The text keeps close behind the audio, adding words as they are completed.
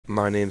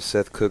My name's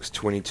Seth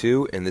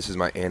Cooks22, and this is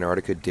my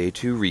Antarctica Day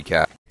 2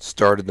 recap.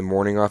 Started the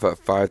morning off at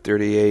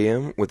 5:30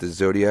 a.m. with a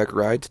Zodiac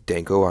ride to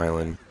Danko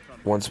Island.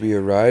 Once we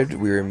arrived,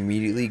 we were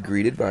immediately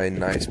greeted by a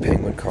nice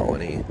penguin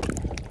colony.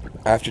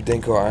 After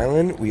Danko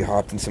Island, we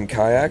hopped in some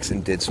kayaks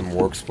and did some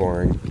more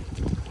exploring.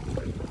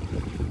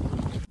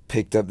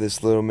 Picked up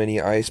this little mini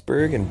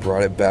iceberg and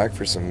brought it back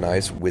for some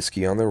nice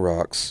whiskey on the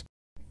rocks.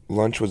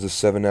 Lunch was a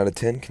 7 out of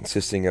 10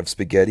 consisting of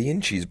spaghetti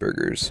and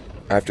cheeseburgers.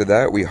 After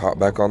that, we hopped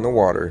back on the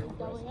water.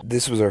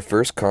 This was our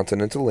first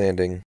continental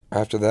landing.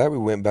 After that, we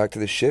went back to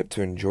the ship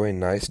to enjoy a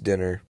nice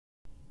dinner.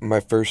 My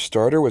first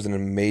starter was an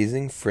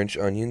amazing French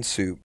onion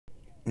soup.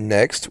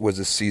 Next was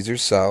a Caesar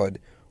salad.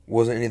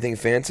 Wasn't anything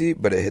fancy,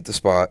 but it hit the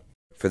spot.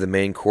 For the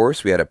main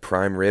course, we had a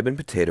prime rib and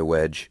potato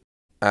wedge.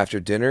 After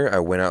dinner, I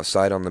went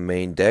outside on the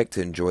main deck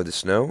to enjoy the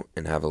snow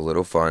and have a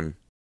little fun.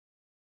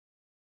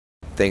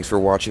 Thanks for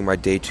watching my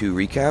Day 2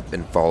 recap,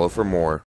 and follow for more.